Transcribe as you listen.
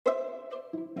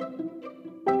Hey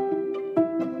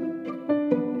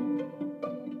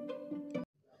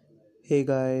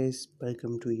guys,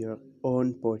 welcome to your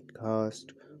own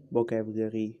podcast,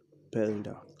 Vocabulary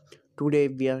Builder. Today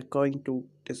we are going to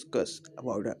discuss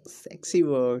about a sexy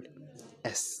word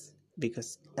S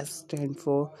because S stands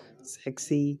for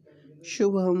sexy,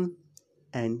 shubham,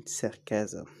 and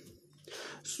sarcasm.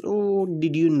 So,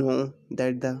 did you know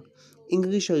that the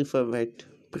English alphabet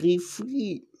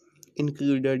briefly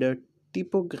included a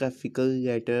typographical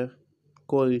letter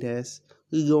called as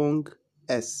long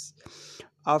S?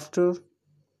 After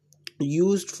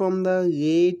used from the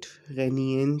late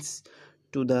Renaissance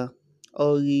to the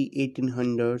early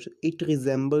 1800s, it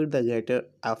resembled the letter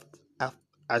F,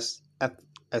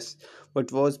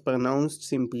 but was pronounced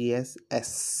simply as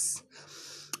S.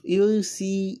 You will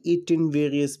see it in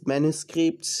various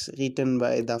manuscripts written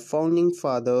by the founding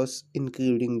fathers,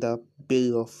 including the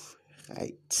Bill of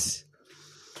Rights.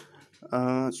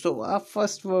 So, our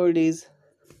first word is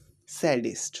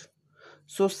sadist.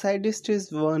 So, sadist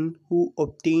is one who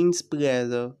obtains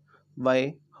pleasure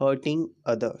by hurting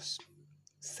others.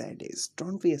 Sadist.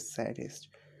 Don't be a sadist.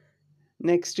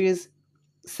 Next is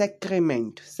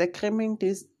sacrament. Sacrament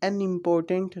is an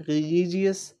important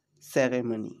religious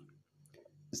ceremony.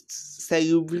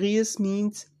 Salubrious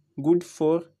means good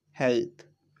for health.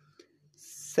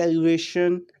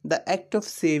 Salvation, the act of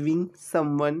saving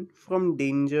someone from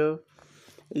danger,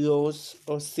 loss,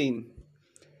 or sin.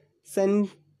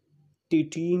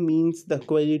 Sanctity means the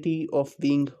quality of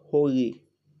being holy.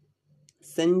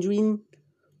 Sanguine,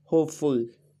 hopeful.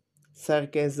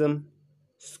 Sarcasm,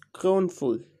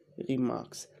 scornful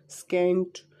remarks.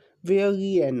 Scant,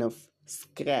 barely enough.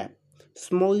 Scrap,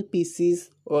 small pieces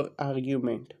or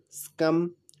argument.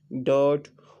 Scum, dirt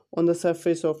on the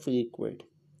surface of liquid.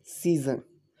 Season,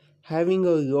 having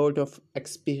a lot of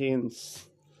experience.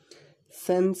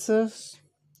 Senses,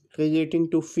 relating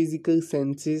to physical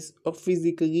senses or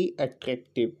physically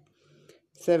attractive.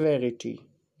 Severity,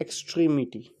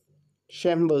 extremity.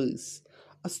 Shambles,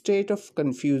 a state of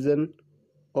confusion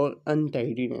or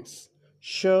untidiness.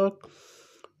 Shirk,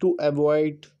 to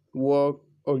avoid work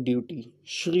or duty.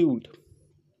 Shrewd,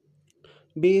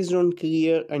 based on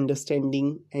clear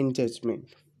understanding and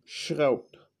judgment. Shroud,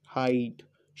 hide.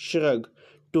 Shrug,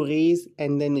 to raise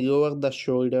and then lower the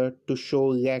shoulder to show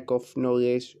lack of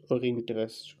knowledge or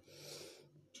interest.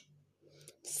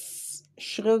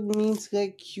 Shrug means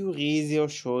like you raise your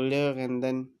shoulder and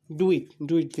then do it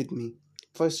with me.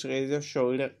 First raise your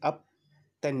shoulder up,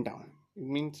 then down. It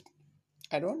means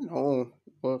I don't know,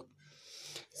 or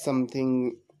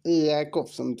something, lack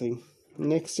of something.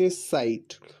 Next is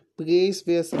sight, place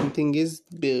where something is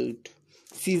built.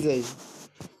 Sizzle,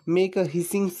 make a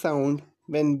hissing sound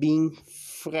when being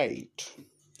fried.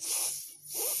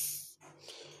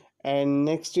 And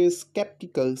next is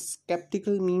skeptical.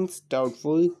 Skeptical means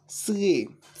doubtful. Slay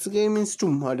means to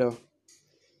murder.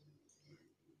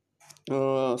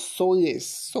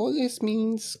 Solace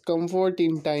means comfort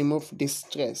in time of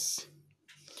distress.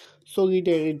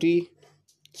 Solidarity,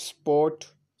 sport.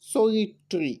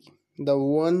 Solitary, the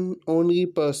one only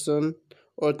person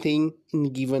or thing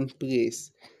in given place.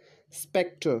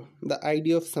 Spectre, the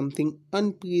idea of something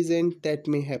unpleasant that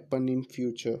may happen in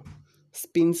future.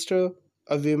 Spinster,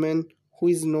 a woman who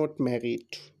is not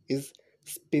married, is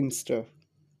spinster.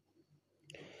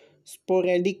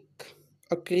 Sporadic,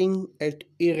 occurring at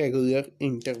irregular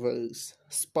intervals.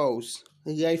 Spouse,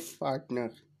 life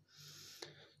partner.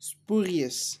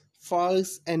 Spurious,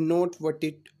 false and not what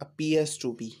it appears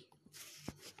to be.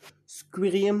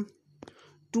 Squirium,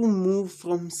 to move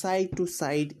from side to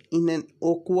side in an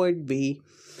awkward way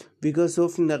because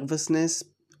of nervousness,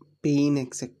 pain,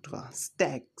 etc.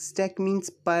 Stack means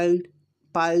pile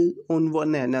on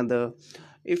one another.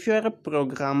 If you are a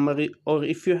programmer or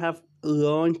if you have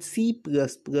learned C++,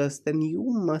 then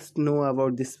you must know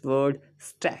about this word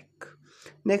stack.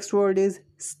 Next word is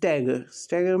stagger.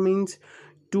 Stagger means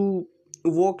to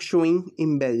walk showing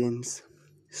imbalance.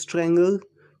 Strangle,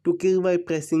 to kill by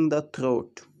pressing the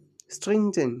throat.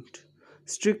 Stringent,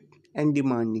 strict and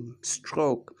demanding.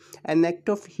 Stroke, an act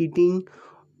of hitting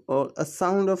or a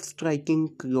sound of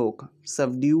striking cloak.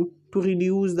 Subdue, to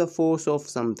reduce the force of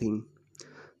something.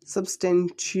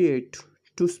 Substantiate,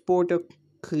 to support a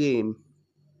claim.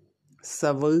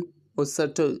 Subtle or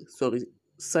subtle,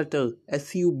 subtle,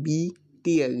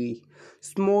 S-U-B-T-L-E,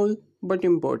 small but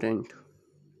important.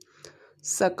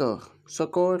 Succor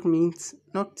means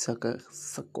not succor.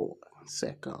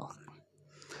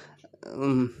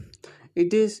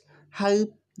 It is help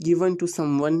given to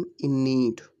someone in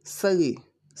need. Sully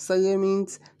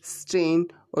means strain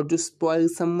or to spoil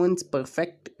someone's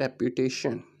perfect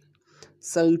reputation.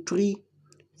 Sultry,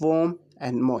 warm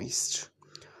and moist.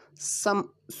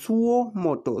 Some suo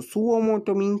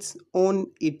moto means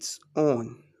on its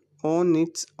own. On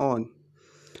its own.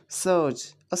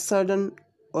 Surge, a sudden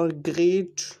or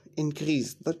great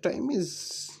increase. The time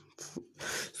is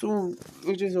so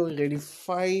it is already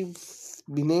 5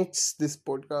 minutes. This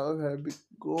podcast has been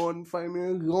gone 5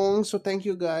 minutes long. So thank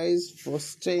you guys for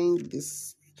staying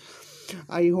this.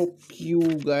 I hope you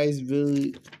guys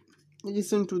will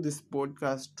listen to this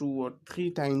podcast 2 or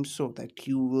 3 times so that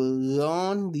you will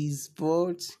learn these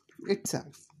words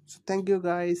itself. So thank you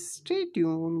guys. Stay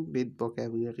tuned with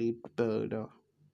vocabulary builder.